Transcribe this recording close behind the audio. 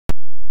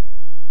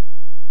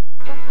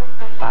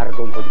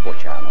Pardon, hogy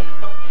bocsánat.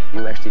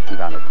 Jó estét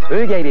kívánok,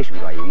 hölgyeim és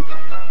uraim!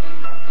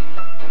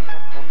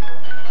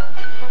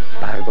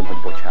 Pardon,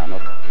 hogy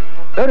bocsánat.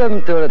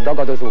 Örömtől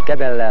dagadozó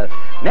kebellel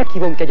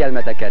meghívom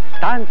kegyelmeteket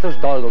táncos,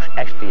 dallos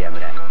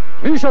estélyemre.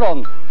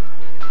 Műsorom!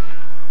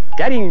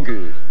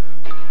 Keringő!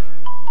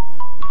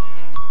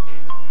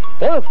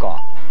 Polka!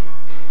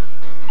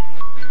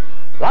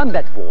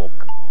 Lambet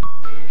walk!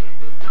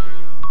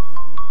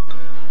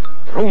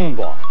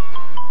 Rumba!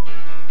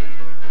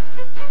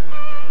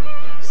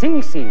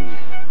 Sing-sing!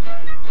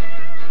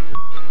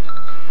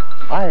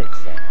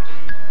 Walzer!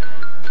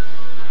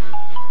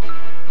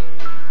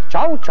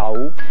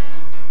 Ciao-ciao!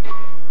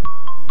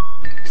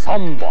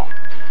 Samba!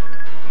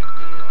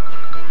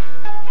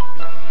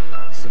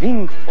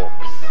 Swing fox!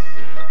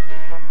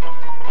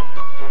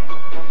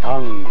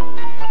 Tango!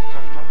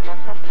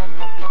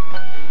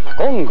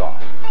 Konga!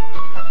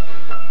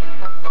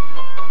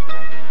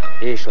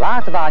 És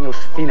látványos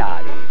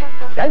finálé.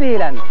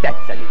 Remélem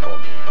tetszeni fog.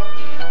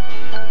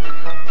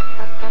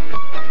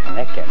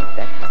 Nekem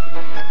tetszik.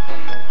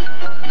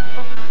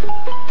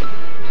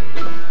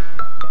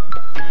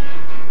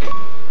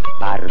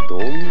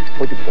 Pardon,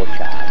 hogy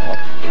bocsánat.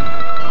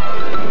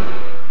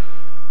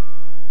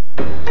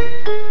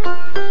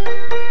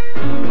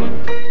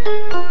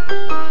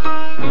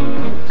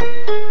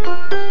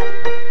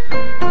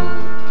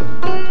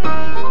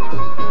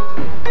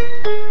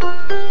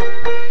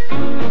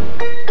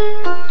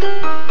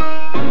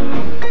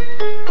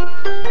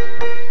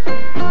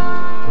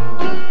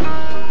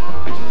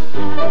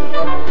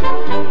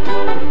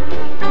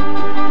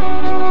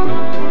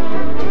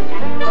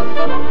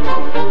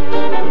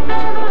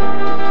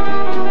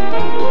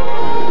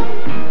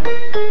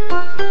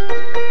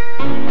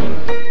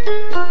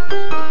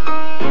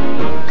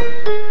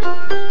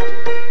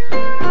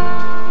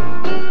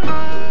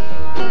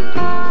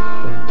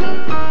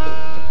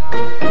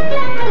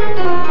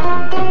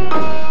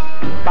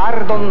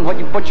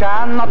 Hogy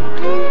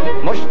bocsánat,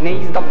 most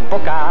nézd a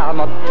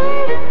bokámat.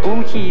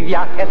 Úgy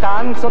hívják e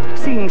táncot,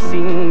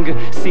 sing-sing,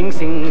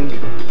 sing-sing.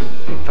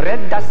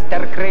 Fred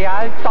Astaire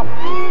kreálta,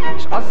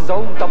 s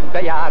azóta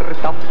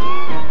bejárta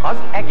az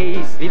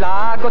egész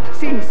világot,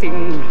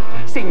 sing-sing,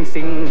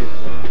 sing-sing.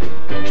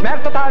 S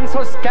mert a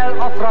tánchoz kell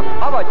a frak,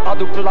 avagy a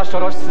dupla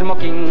soros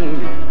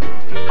smoking.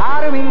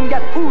 Három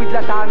inget úgy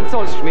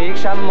letáncolsz, s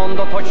mégsem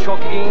mondod, hogy sok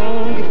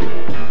ing.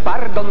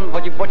 Pardon,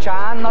 hogy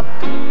bocsánat,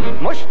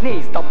 most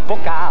nézd a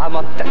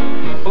bokámat.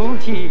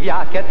 Úgy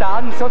hívják-e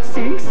táncot,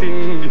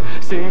 sing-sing,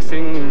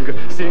 sing-sing,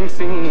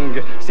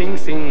 sing-sing,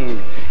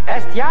 sing-sing.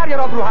 Ezt járja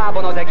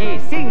rabruhában az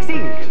egész,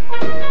 sing-sing.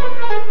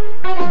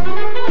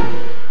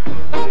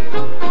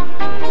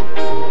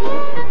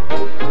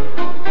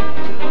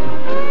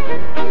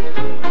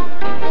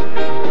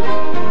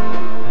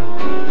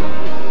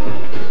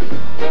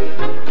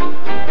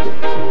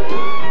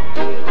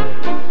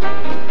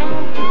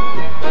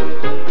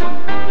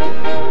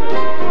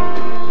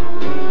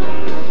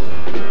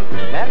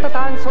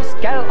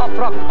 Kell a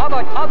frak,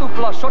 avagy a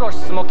dupla soros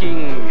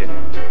smoking.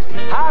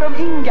 Három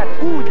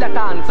inget úgy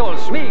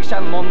letáncolsz,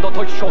 mégsem mondod,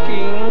 hogy sok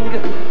ing.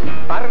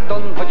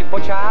 Pardon, hogy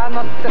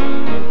bocsánat,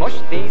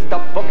 most nézd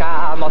a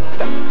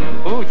bokámat.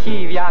 Úgy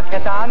hívják e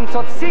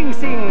táncot,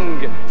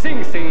 sing-sing,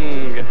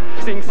 sing-sing,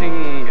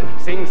 sing-sing,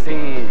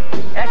 sing-sing.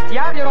 Ezt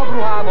járja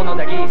rabruhában az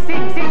egész,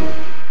 sing-sing.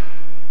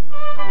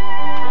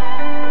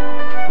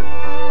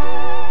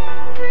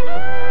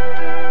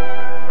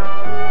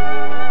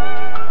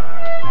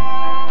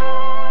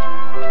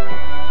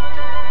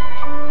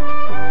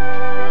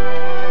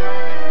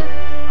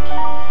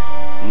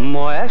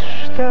 Ma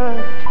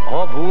este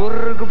a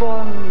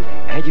burgban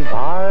egy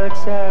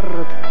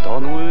válcert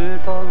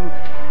tanultam,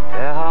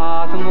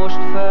 tehát most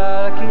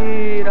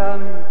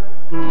felkérem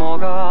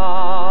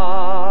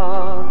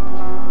magát.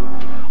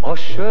 A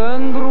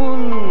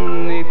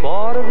Schönbrunni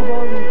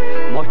parkban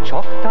ma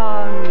csak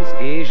tánc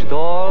és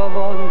dal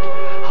van,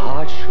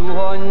 hát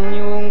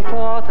suhanjunk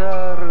a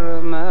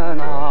termen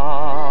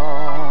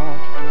át.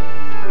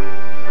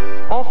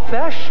 A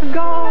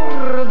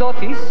Festgárda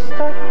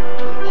tisztek,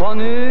 ha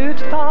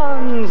nőt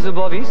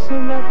táncba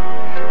visznek,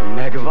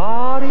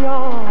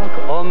 megvárják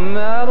a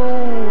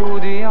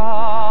melódiát.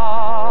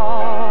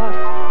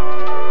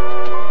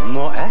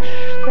 Ma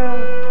este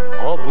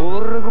a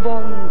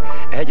burgban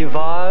egy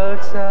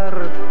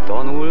válcert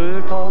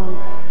tanultam,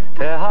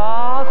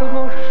 tehát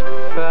most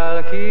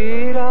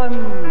felkérem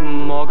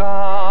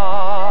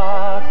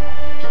magát.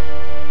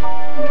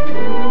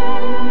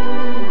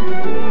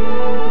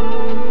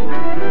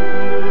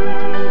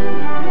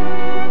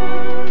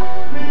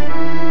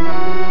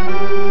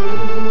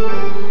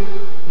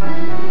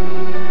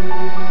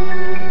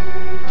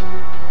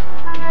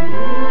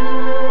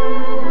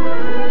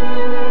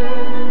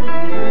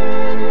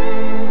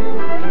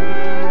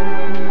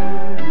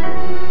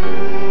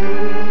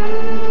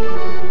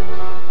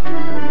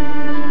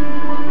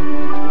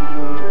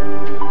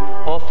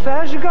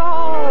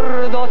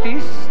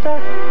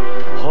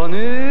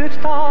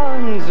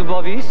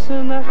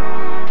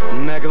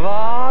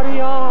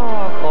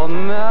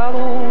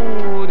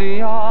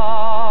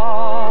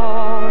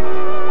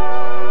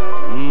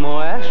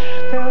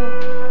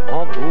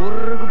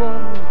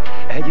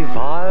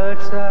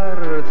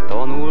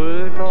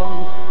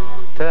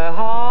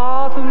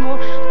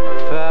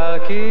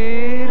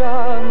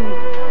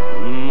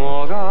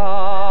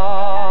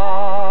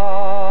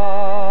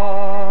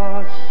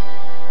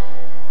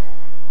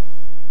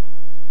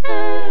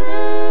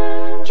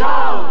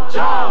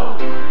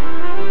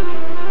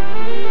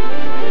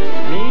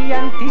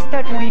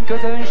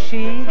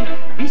 közönség,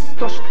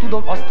 biztos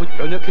tudom azt, hogy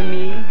önök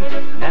még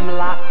nem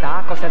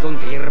látták a szezon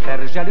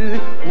vérperzselő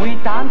új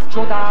tánc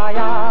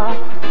csodáját.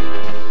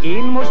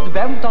 Én most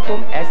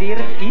bemutatom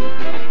ezért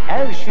itt,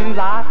 első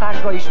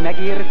látásra is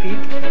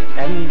megértik,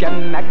 engem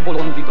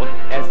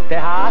megbolondított ez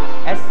tehát,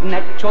 ezt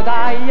ne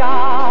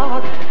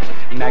csodálják.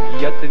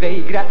 Megjött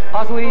végre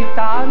az új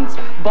tánc,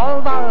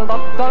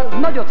 balvállattal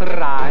nagyot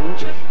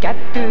ráncs,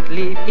 kettőt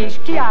lép és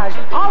kiásd,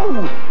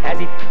 au! Ez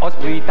itt az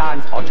új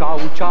tánc, a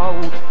csau-csau.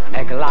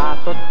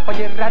 Meglátod,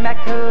 hogy remek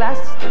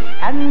lesz,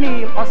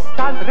 ennél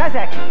aztán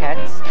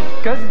rezeghetsz,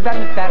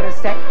 közben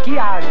persze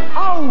kiásd,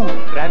 au!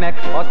 Remek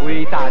az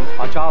új tánc,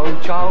 a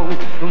csau-csau.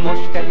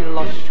 Most egy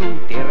lassú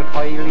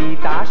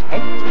térdhajlítás,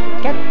 egy,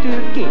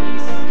 kettő,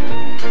 kész.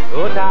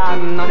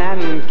 Utána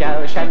nem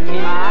kell semmi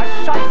más,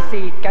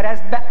 sasszék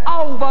keresztbe,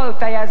 auval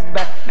fejezd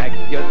be.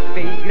 Megjött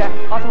végre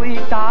az új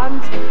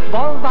tánc,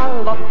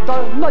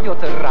 balvállattal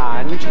nagyot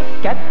ráncs,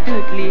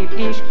 kettőt lép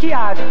és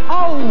kiállt,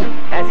 au!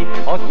 Ez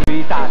itt az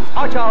új tánc,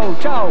 a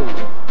csau-csau!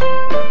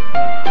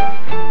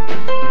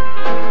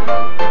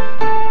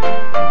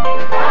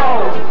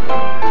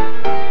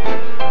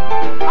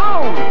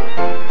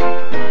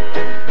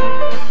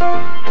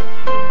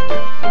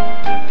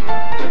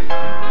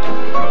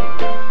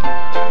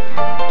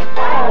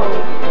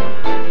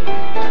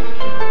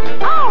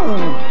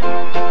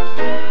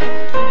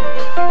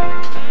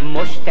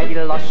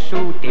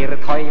 Lassú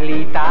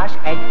térdhajlítás,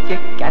 egy,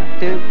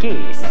 kettő,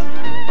 kész.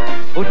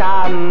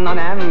 Utána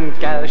nem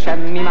kell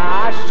semmi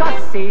más,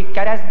 sasszék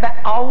keresztbe,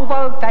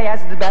 auval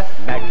fejezd be.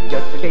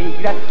 Megjött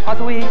végre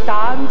az új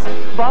tánc,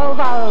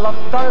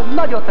 balvállattal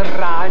nagyot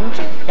ráncs,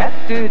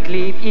 kettőt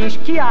lép és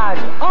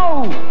kiállt,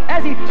 au!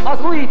 Ez itt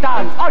az új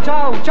tánc, a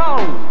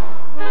csau-csau!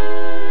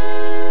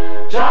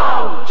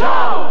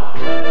 Csau-csau!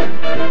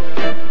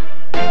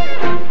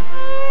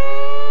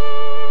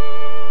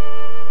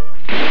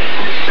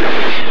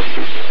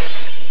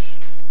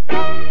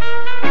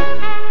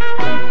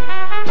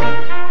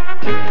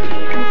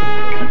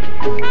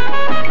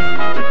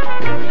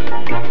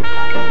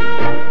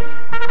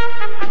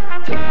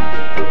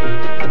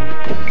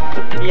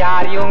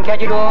 Járjunk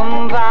egy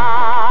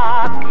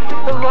rumbát,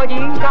 vagy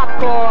inkább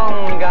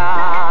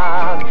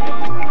kongát.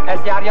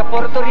 Ezt járja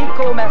Puerto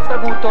Rico,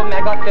 Mexikó,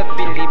 meg a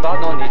többi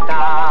libanoni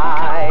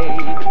táj.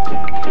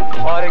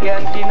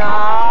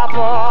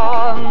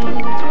 Argentinában,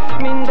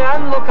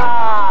 minden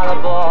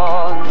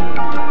lokálban,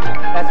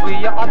 ez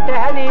fújja a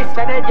tehenész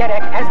fene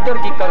gyerek, ez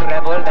dörgik a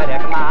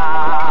revolverek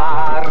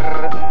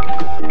már.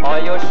 A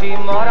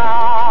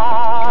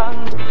Yoshimorán,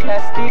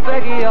 ez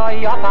tipegi a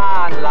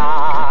japán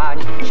lány,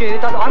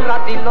 sőt az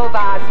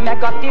arradillovász,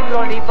 meg a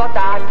tiroli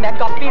vadász, meg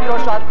a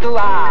piros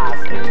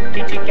adduász.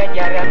 Kicsike,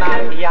 gyere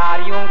már,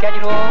 járjunk egy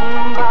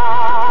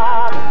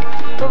rumbát,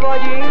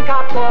 vagy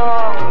inkább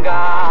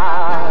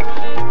kongát.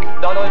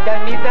 Danold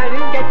el mi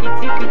velünk egy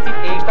icipicit,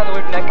 és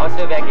tanuld meg a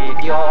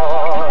szövegét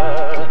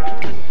jól.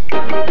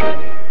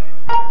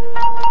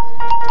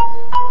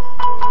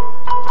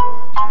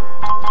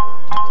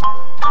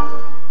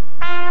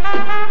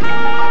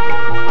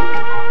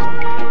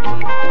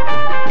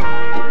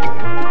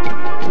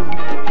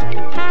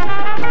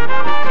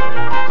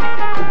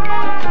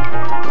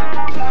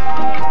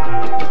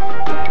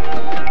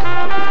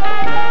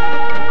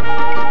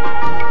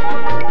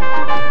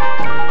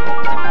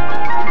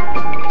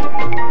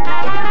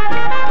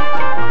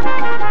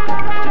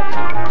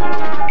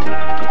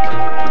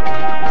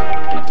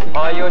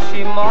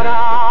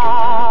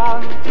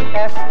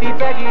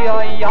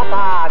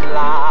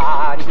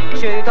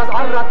 Sőt az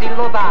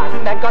arradillovász,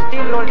 meg a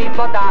tiroli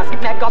vadász,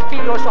 meg a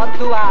piros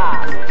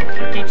adduász.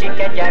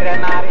 Kicsike, gyere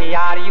már,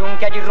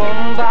 járjunk egy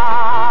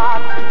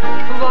rumbát,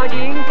 vagy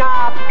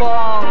inkább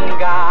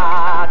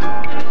kongát.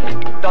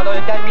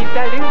 Danold el mi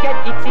velünk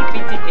egy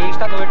icipicit, és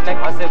tanuld meg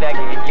a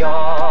szövegét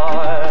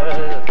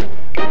jól.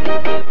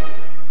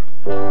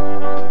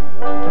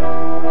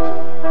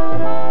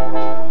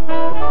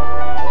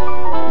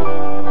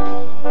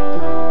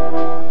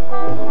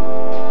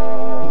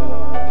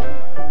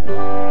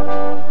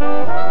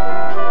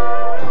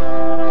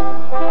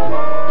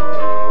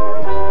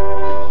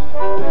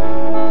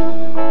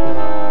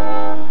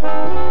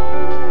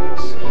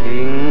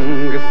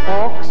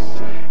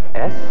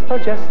 A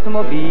jazzt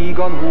ma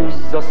vígan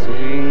húzza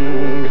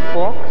swing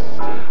fox,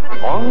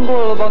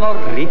 angolban a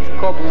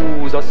ritka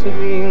búza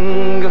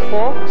swing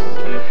fox,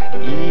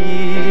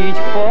 így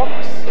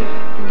fogsz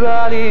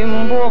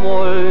belém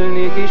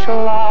bomolni,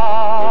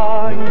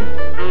 kislány.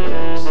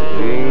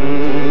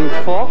 Swing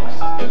fox,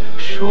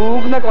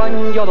 súgd meg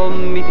angyalom,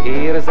 mit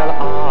érzel,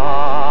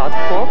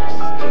 átfogsz,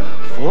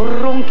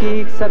 forron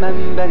kék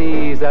szemembe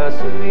nézel,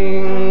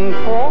 swing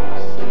fox,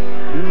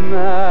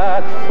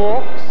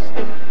 megfogsz,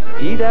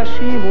 ide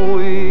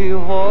simulj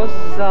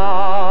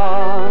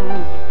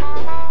hozzám.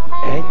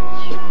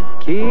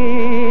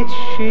 Egy-két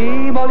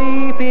sima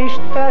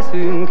lépést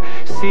teszünk,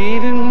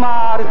 szívünk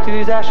már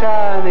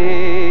tüzesen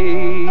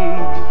ég.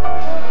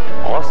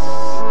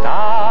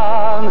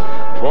 Aztán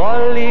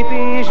bal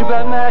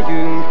lépésbe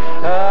megyünk,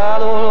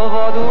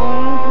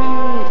 elolvadunk,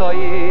 mint a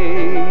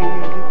jég.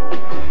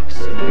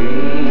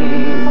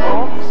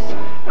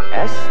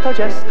 Ezt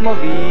a jazzt ma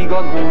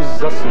vígan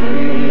húzza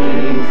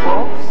Swing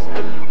Fox,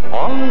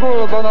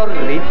 angolban a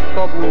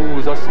ritka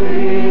búza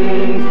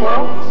Swing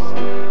Fox.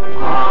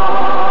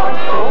 Hát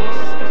Fox,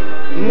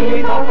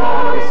 mit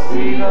akarsz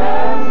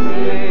szívem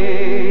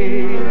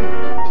még?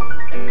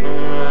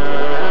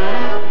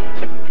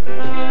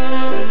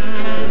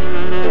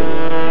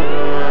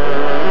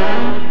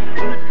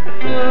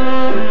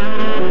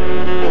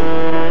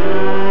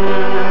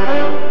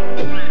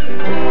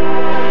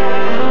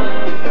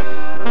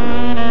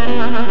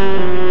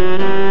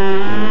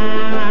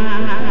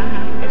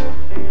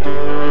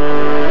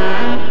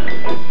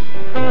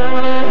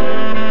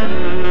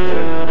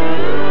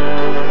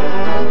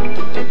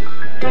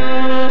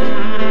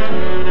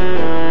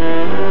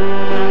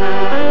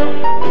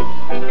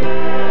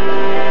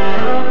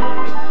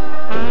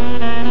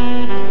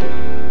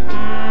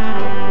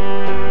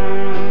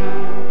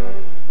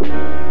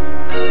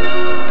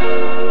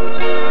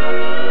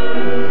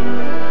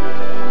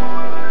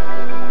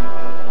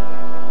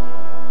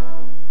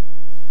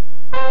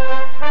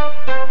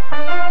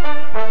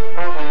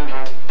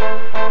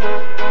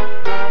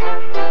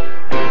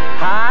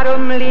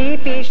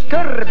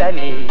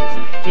 Körbenéz,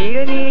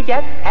 fél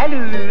négyet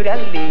előre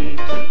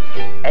lépsz,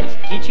 egy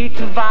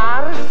kicsit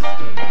vársz,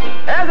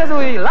 ez az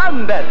új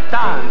Lambert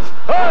tánc.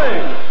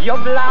 Hey!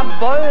 Jobb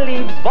lábbal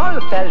lépsz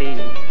bal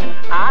felé,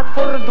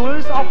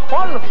 átfordulsz a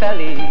fal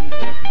felé,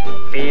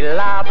 fél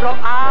lábra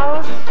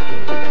állsz,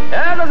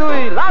 ez az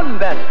új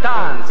Lambert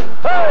tánc.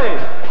 Hey!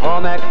 Ha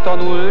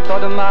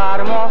megtanultad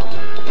már ma,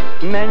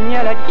 menj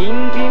el egy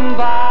intim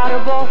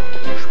bárba,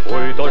 s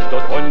folytasd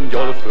az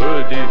angyal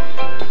földi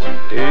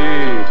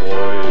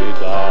tébolydába.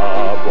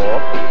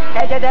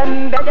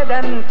 Egyedem,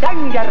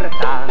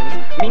 tengertánc,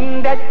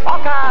 mindegy,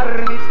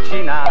 akármit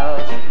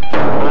csinálsz,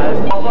 állsz,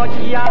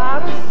 avagy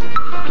jársz,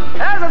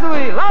 ez az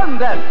új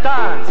Lambert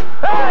tánc.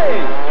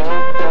 Hey!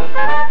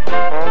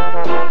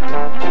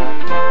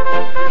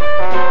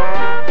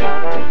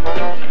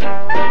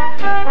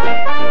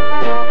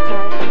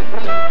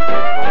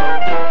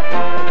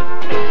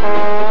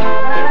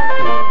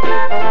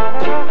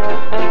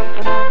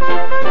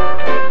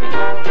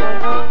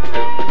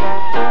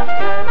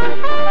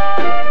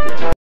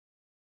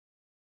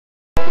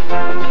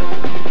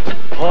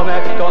 Ha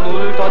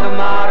megtanultad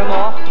már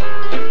ma,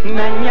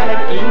 menj el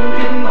egy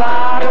intim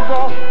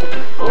bárba,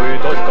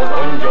 folytasd az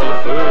angyal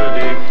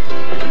földi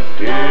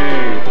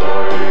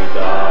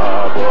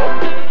tébolydába.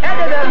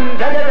 Egyedem,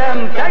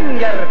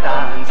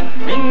 tengertánc,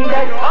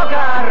 mindegy,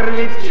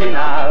 akármit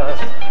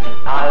csinálsz,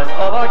 állsz,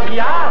 avagy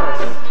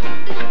jársz,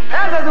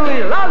 ez az új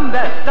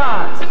Lambert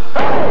tánc.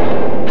 Hey!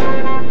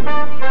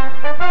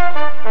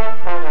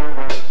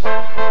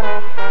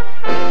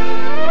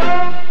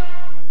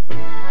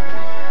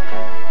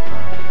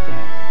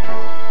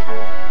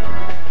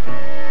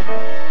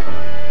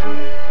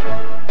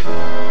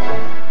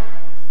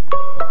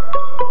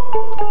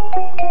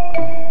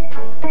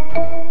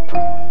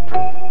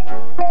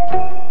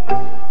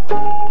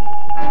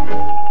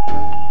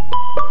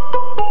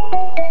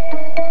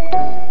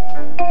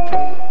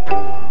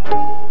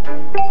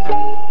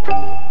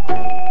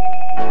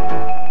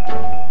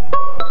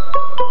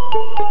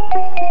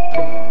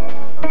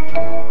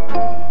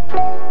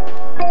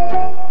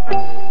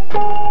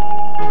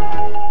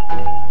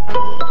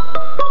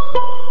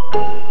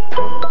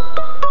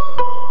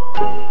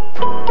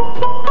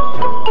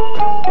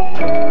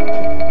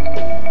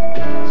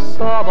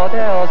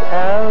 Szabad-e az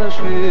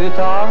első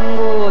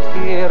tangót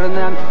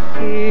kérnem,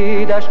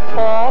 édes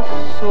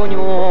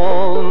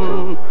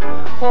asszonyom?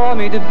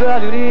 Amit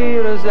belül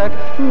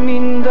érzek,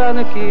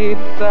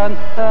 mindenképpen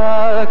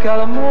el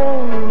kell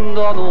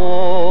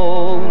mondanom.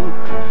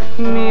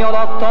 Mi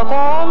alatt a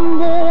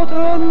tangót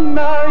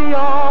önnel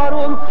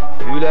járom,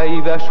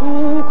 füleibe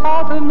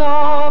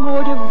súghatnám,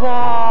 hogy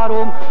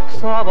várom.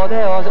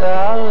 Szabad-e az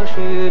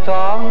első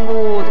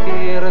tangót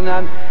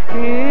kérnem,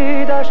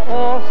 édes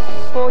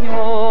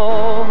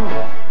asszonyom?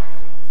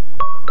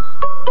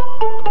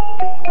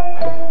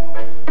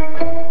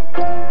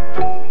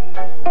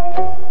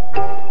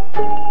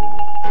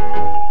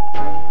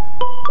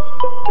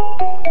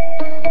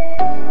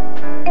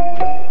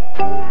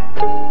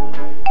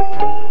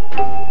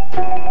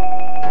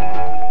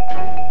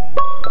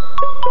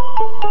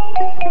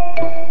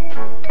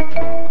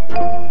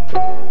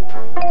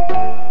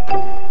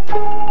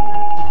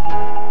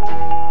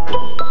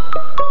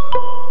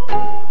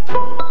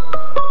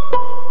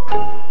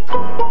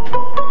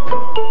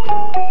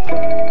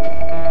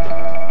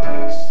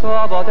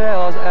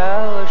 Szabad-e az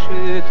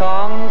első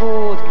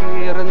tangót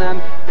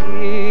kérnem,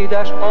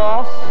 édes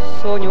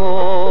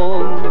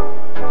asszonyom?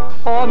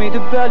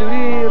 Amit belül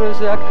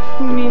érzek,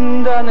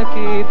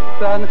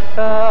 mindenképpen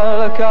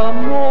el kell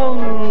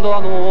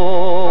mondanom.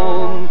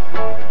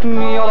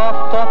 Mi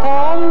alatt a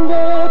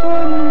tangót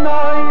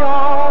önnel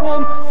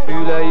járom,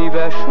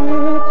 füleibe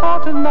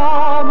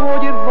súghatnám,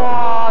 hogy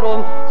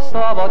várom.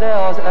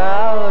 Szabad-e az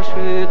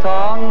első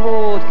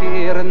tangót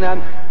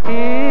kérnem,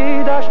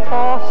 édes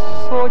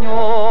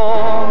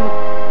asszonyom?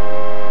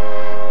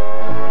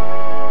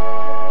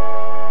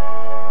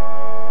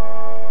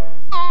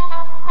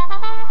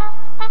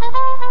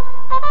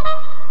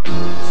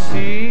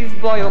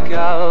 Szívbajok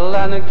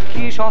ellen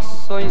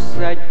kisasszony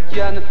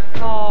szedjen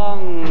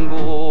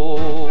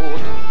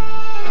tangót.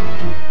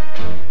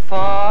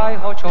 Fáj,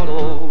 ha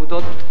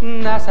csalódott,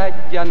 ne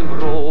szedjen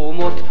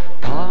brómot,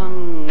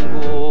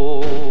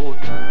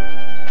 tangót.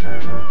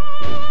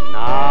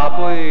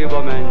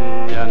 Nápolyba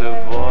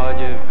menjen,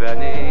 vagy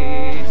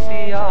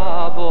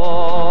Venéciába,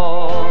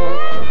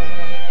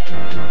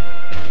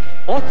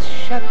 ott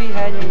se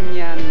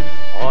pihenjen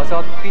az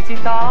a pici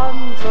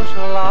táncos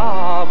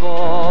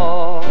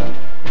lába.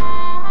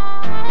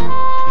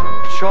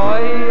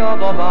 Csajja,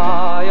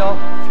 babája,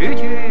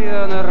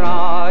 fütyüljön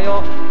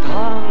rája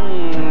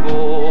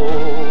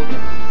tangót.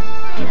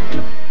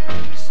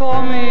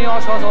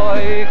 Szomjas az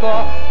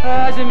ajka,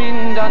 ez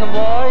minden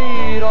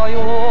bajra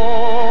jó.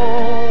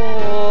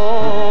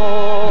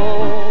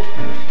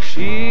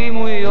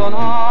 Símuljon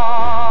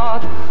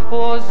át,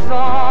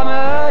 hozzám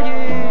egy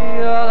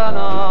éjjelen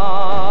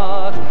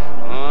át,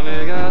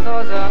 amíg ez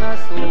a zene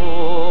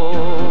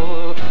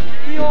szól.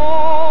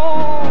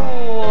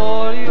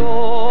 Jól,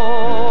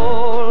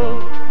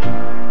 jól.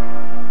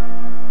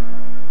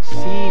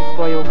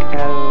 Szívbajok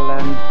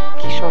ellen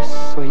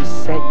kisasszony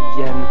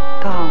szedjen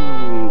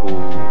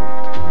tangót,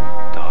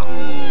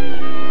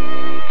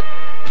 tangót.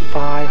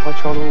 Fáj, ha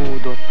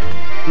csalódott,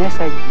 ne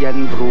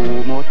szedjen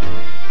brómot,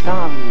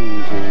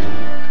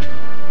 tangót,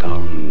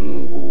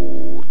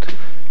 tangót.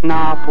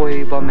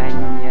 Nápolyba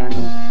menjen,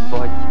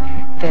 vagy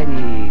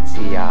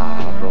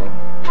Venéciába,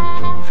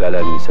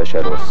 Velenice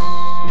se rossz,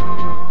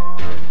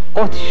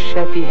 ott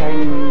se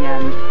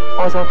pihenjen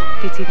az a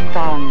pici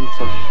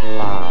táncos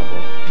lába.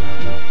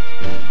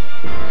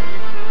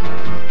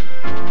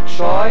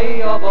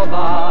 Csajja,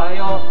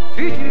 babája,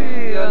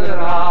 fütyüljön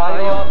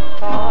rája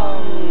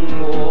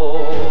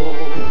tangót.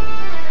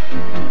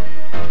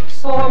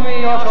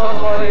 Szomjas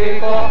az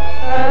ajka,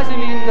 ez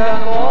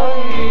minden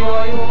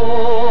bajra jó.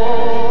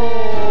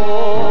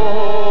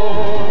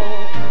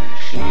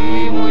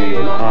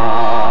 Símuljon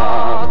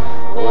át,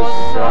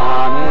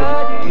 hozzám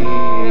egy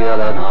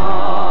éjjelen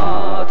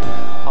át,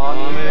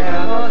 amíg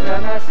ez a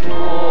zene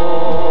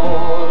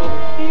szól.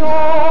 Jól,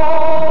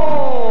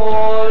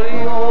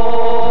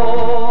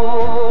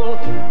 jól.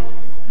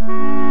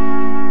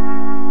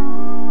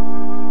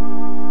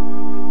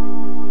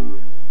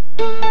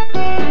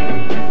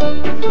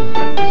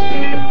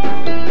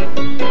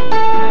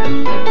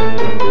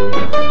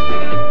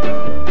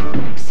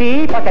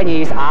 Szép a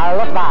tenyész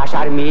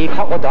állatvásár, még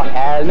ha oda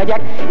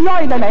elmegyek.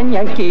 Jaj, ne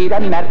menjen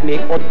kérem, mert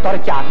még ott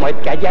tartják majd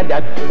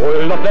kegyedet.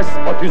 Holnap lesz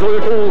a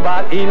tűzoltó,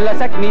 bár én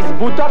leszek Miss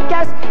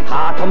Budakesz.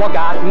 Hát ha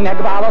magát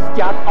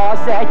megválasztják, az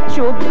egy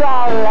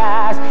csuda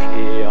lesz.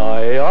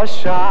 Jaj, a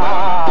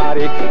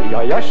sári,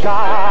 jaj, a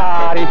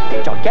sári,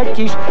 csak egy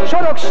kis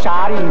sorok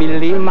sári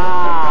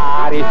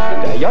millimári.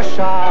 De a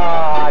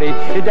sári,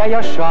 de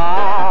a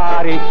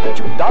sári,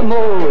 csuda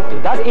mód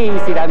tud az én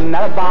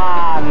szívemmel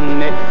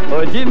bánni,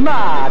 hogy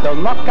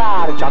imádom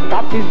akár csak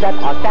a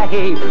tüzet, a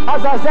tehén,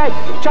 azaz egy,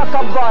 csak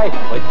a baj,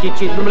 hogy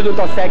kicsit bludult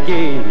a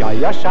szegény.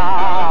 Jaj, a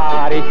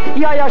sári,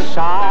 jaj, a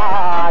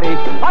sári,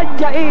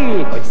 adja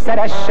én, hogy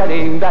szeressen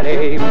én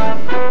belém.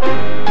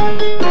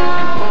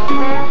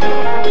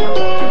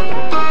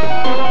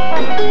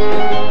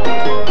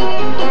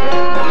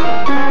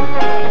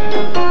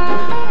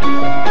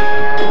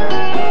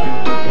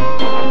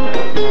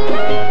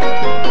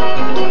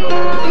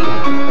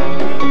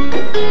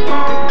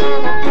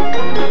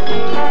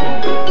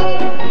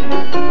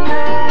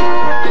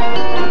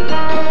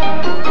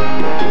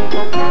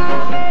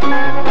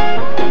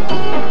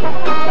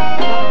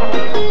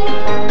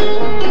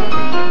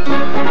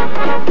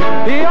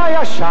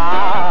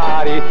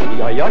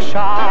 Jaj, a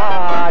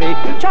sári,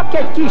 csak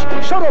egy kis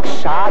sorok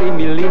sári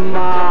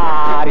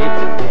millimári.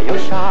 De a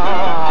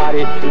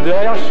sári,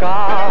 de a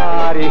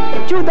sári,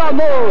 csuda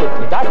mód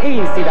tud az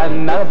én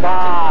szívemmel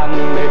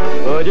bánni,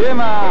 hogy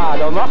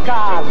imádom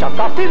akár csak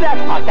a füvet,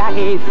 a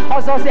tehén,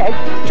 azaz egy,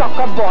 csak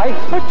a baj,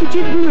 hogy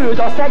kicsit blőd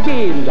a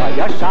szegény. Jaj,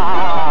 a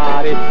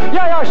sári,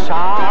 jaj, a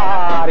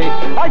sári,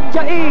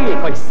 adja én,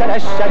 hogy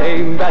szeressen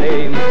én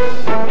belém.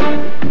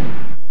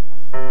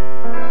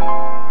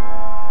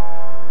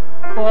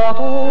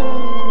 Kató,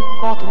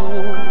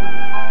 kató,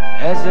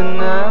 ez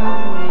nem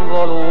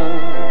való,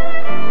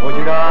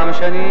 hogy rám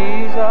se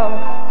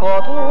nézel,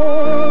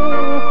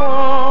 katókám.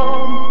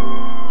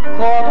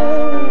 Kató,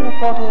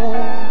 kató,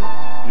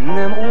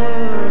 nem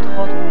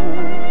oldható,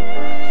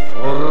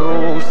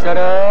 forró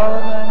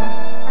szerelmem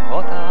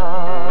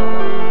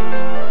katán.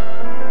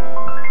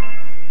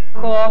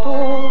 Kató,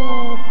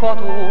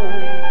 kató,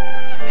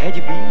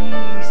 egy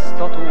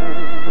bíztató,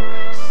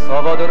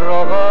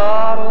 szabadra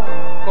várok,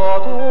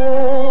 katókám,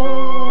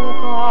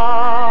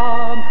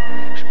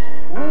 s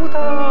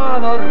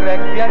utána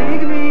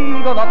reggelig,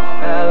 míg a nap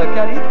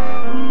felkelik,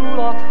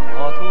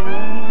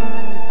 mulathatunk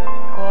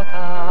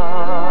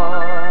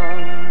katán.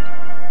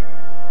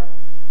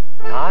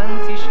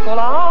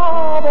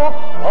 Tánciskolába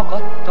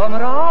akadtam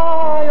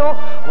rája,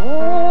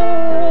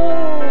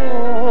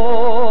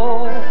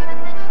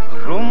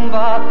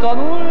 rumbát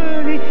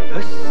tanulni,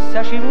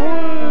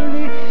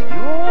 összesimulni,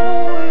 jó,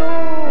 jó,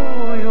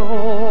 jó.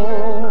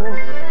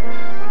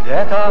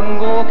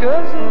 tangó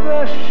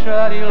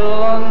közvesen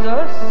illant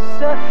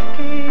össze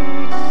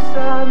két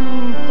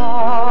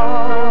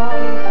szempár.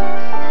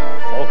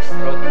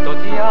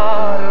 Foxtrottot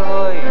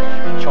járva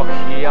és csak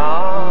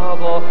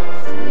hiába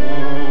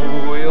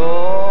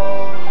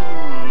fújjon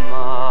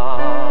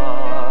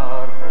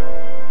már.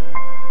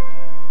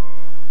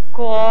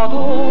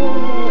 Kadó,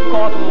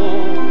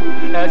 kadó,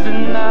 ez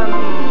nem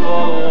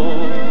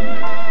való,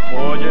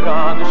 hogy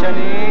rám se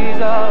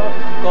nézel,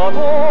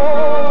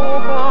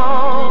 kadókám.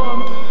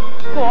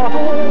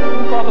 Kadó,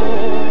 kadó,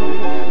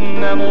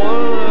 nem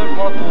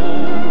oldható,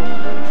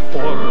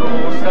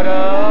 forró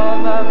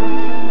szerelmem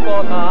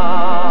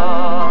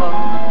katán.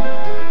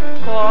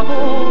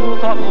 Kadó,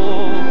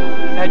 kadó,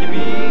 egy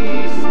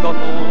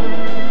bíztató,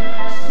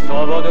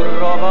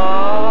 szabadra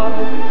vár,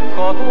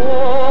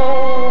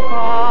 kadókám.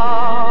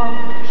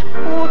 S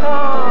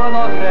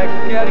utána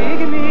reggelig,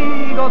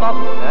 míg a nap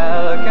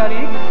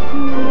elkelik,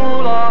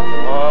 mulathatunk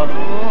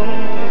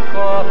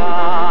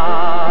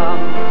katán.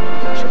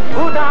 S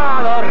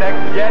utána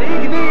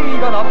reggelig,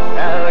 míg a nap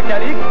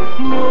elkelik,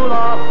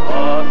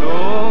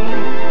 mulathatunk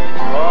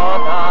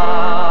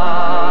katán.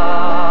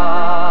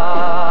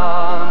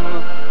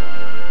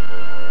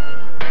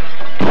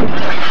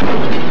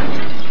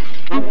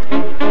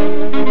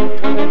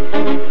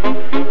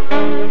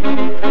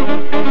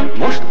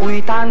 Most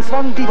új tánc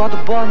van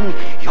divatban,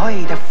 jaj,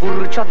 de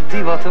furcsa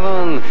divat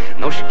van.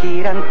 Nos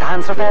kérem,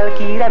 táncra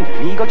felkérem,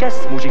 míg a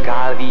jazz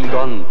muzsikál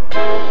vígan.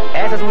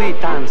 Ez az új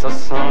tánc a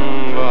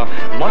szamba,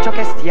 ma csak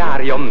ezt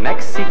járja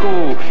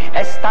Mexikó.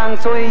 Ezt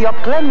táncolja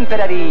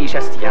Klemperer és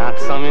ezt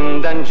játsza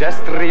minden jazz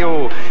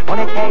trió. Van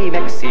egy hely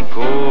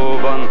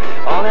Mexikóban,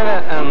 a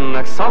neve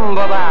ennek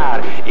Szamba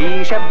bár,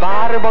 és e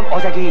bárban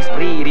az egész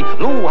préri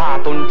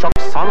lóháton csak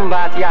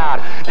szambát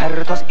jár.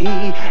 Mert az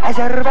éj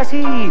ezer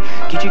veszély,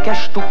 kicsike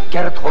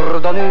stukkert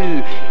hord a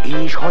nő,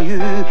 és ha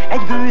jő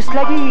egy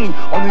gőzlegény,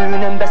 a nő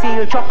nem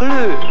beszél, csak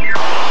lő.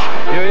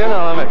 Jöjjön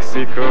el a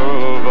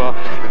Mexikóba,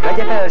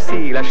 vegye fel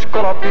széles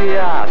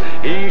kalapját,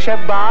 és e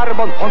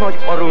bárban, ha nagy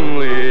a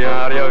rumli,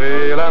 járja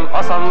vélem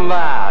a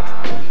szambát.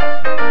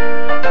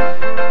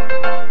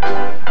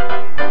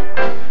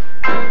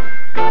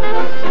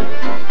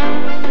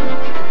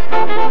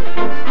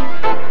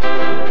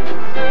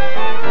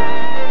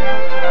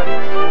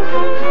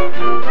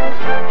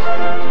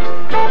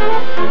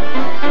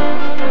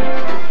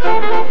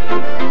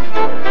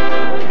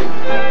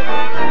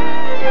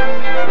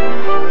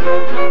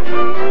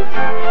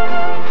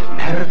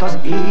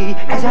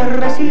 Ezer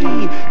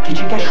veszély,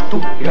 kicsikes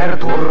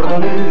tukkert hord a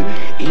nő,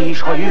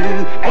 és ha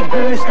jő egy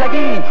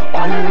gőzlegény,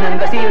 a nő nem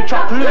beszél,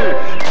 csak lő.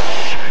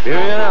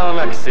 Jöjjön el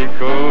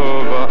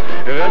Mexikóba,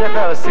 vegye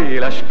fel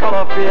széles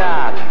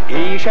kalapját,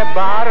 és e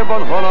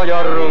bárban, ha nagy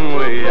a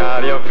rumli,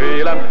 járja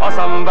vélem a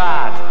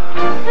szambát.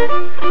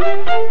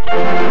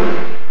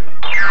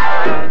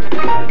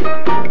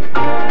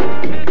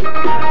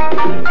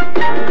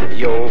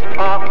 Jó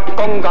a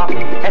konga,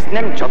 ezt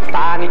nem csak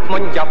Fáni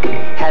mondja,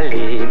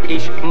 Hellén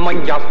is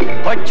mondja,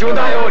 hogy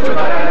csuda jó,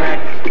 csuda remek.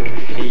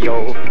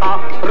 Jó a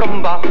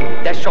rumba,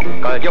 de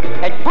sokkal jobb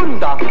egy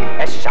bunda,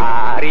 ez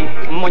Sári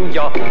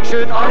mondja,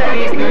 sőt az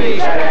egész női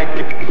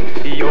sereg.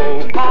 Jó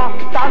a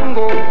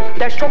tangó,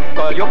 de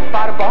sokkal jobb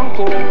pár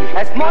bankó,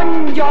 ezt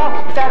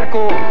mondja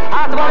Ferkó,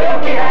 hát vajon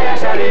ki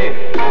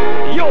helyeseli?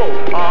 Jó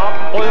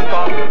a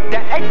polka,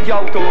 de egy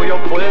autó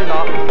jobb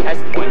volna,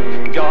 ezt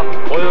mondja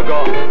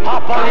Olga, ha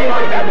Pali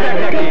vagy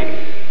vednek neki.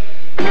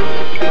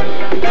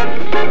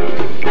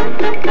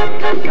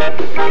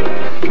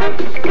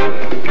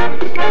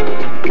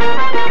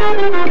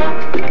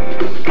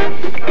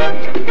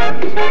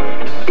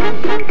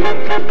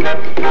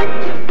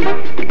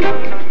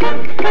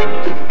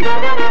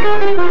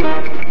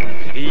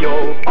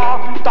 Jó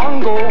a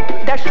tangó,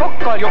 de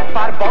sokkal jobb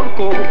pár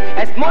bankó,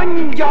 ezt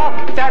mondja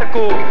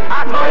Ferkó,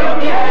 hát vajon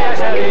ki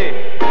helyeseli?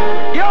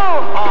 Jó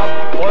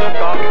a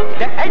polka,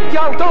 de egy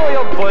autó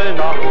jobb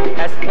volna,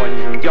 ezt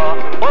mondja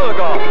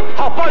Olga,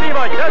 ha Pali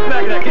vagy, vedd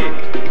meg neki!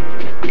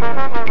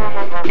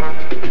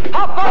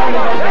 Ha Pali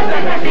vagy, vedd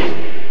meg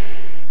neki!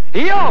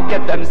 Jó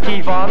kedvem,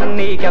 szki van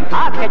nékem,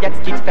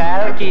 átkegyecskit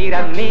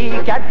felkérem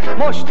néked,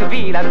 most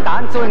vélem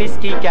táncolni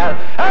szki kell.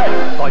 Hey!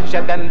 Vagy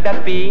zsebembe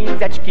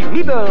pénzecski,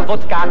 miből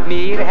vodkát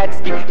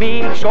mérhetsz ki,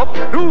 még sok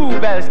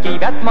rubelszki,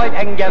 vett majd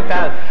engem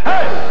fel.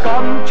 Hey!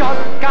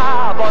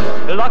 Kamcsatkában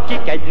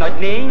lakik egy nagy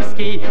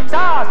nénszki,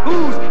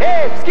 120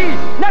 év szki,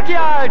 neki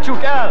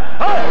álltsuk el.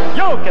 Hey!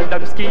 Jó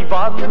kedvem, szki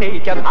van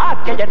nékem,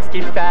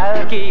 átkegyecskit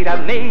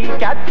felkérem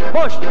néked,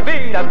 most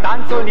vélem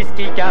táncolni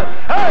szki kell.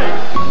 Hey!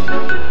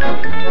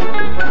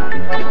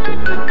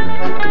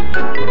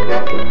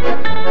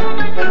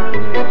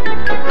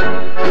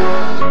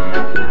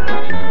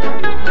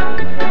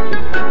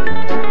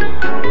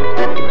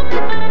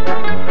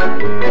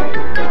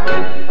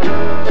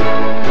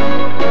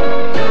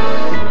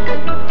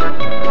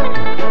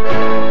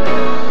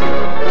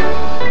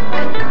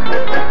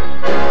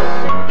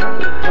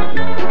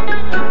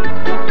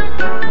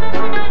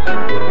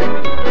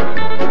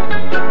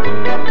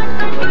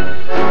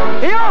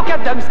 Jó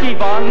kedvem, szki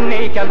van van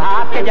nékem,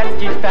 hát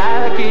kegyecki,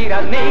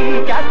 felkérem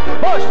néked,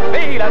 most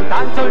vélem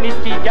táncolni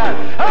ki kell.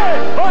 Hey,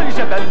 hol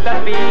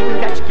zsebemben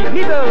pénzecski,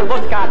 miből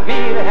vodkát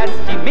vérhetsz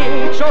ki,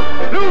 még sok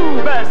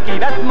Lubelszki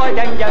vett majd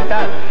engem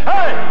fel.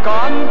 Hey,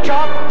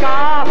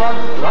 Kamcsatkában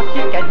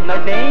lakik egy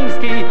nagy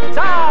Nénszki,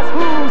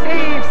 120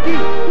 évszki,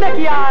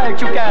 neki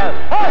álltsuk el.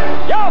 Hey,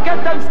 jó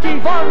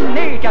kedvemszki, van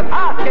nékem,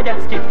 hát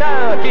kegyecki,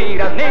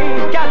 felkérem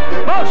néked,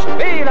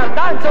 most vélem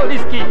táncolni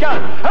ki kell.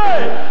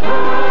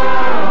 Hey!